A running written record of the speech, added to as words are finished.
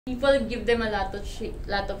People give them a lot of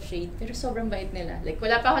shade, pero sobrang bait nila. Like,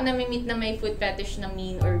 wala pa ako nami-meet na may foot fetish na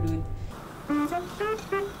mean or rude.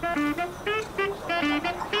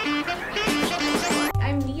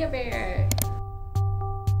 I'm Lia Bear.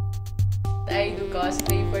 I do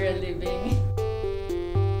cosplay for a living.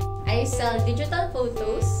 I sell digital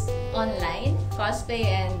photos online, cosplay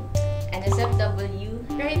and NSFW.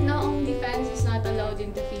 Right now, OnlyFans is not allowed in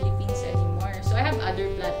the Philippines anymore. So I have other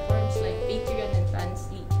platforms like Patreon and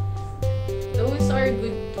Fansly. Those are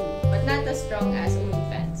good too, but not as strong as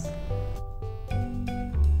OnlyFans.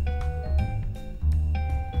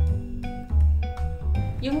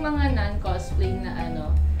 Yung mga non-cosplay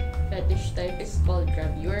na fetish type is called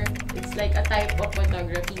gravure. It's like a type of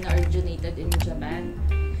photography na originated in Japan.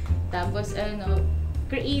 Tapos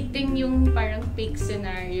creating yung parang fake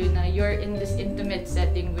scenario na you're in this intimate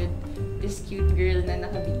setting with this cute girl na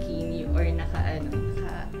naka-bikini or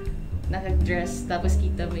naka-dress, tapos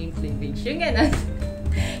kita mo yung cleavage. Yung gano'n.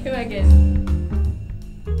 Yung mga gano'n.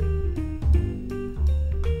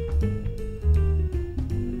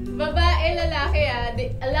 Babae, lalaki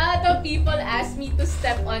a lot of people asked me to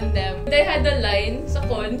step on them. They had a line sa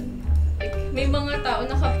con. Like, may mga tao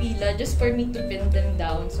nakapila just for me to pin them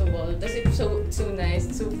down sa wall. Tapos it's so nice,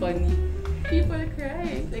 so funny. People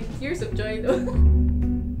cry. Like, tears of joy though.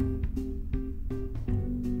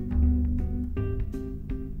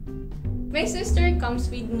 My sister comes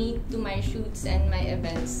with me to my shoots and my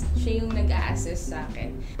events. Siya yung nag-a-assist sa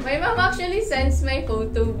akin. My mom actually sends my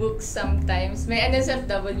photo books sometimes, my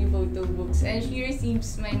NSFW photo books, and she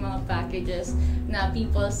receives my mga packages na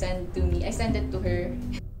people send to me. I send it to her.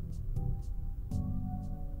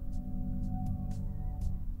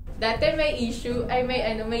 Dati may issue,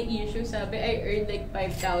 sabi I earned like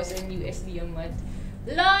 5,000 USD a month.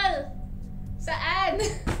 LOL! Saan?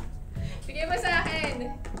 Bigay mo sa akin.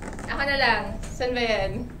 Ako na lang. Saan ba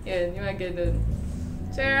yan? Yun, yung mga ganun.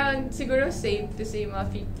 So around, siguro safe to say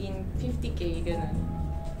mga 50k, ganun.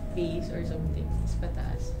 Base or something. Mas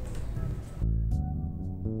pataas.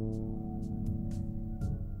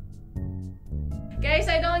 Guys,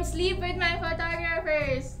 I don't sleep with my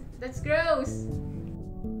photographers. That's gross.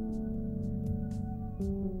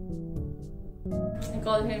 I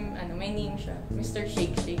call him, my name siya. Mr.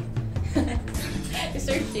 Shake Shake.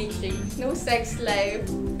 Mr. Shake Shake. No sex life,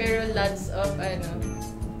 pero lots of,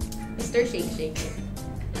 Mr. Shake Shake.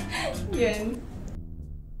 Yan.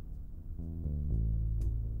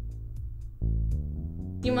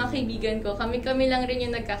 Yung mga kaibigan ko, kami lang rin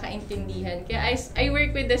yung nagkakaintindihan. Kaya I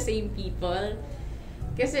work with the same people.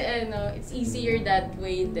 Kasi it's easier that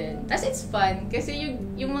way din. Tapos it's fun. Kasi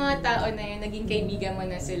yung mga tao na yun, naging kaibigan mo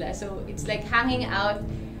na sila. So it's like hanging out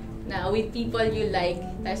na with people you like.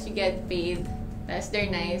 Tapos you get paid. Tapos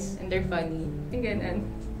they're nice and they're funny. Yung ganun.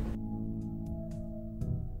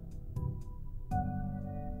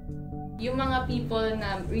 Yung mga people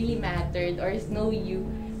na really mattered or know you,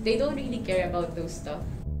 they don't really care about those stuff.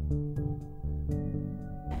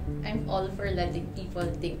 I'm all for letting people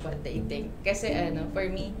think what they think. Kasi for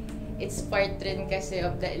me, it's part rin kasi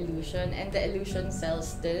of the illusion, and the illusion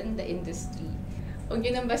sells din the industry. Huwag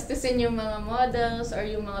yun ang bastusin yung mga models or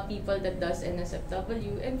yung mga people that does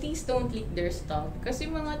NSFW, and please don't leak their stuff. Kasi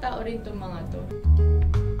mga tao rin itong mga to.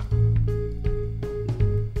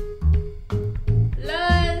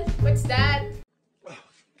 LOL! What's that?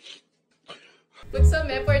 Put some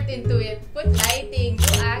effort into it. Put lighting,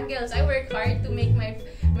 do angles. I work hard to make my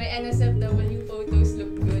NSFW photos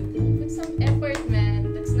look good. Put some effort, man.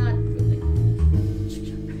 That's not good.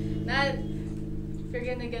 If you're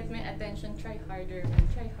gonna get my attention, try harder, man.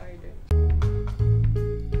 Try harder.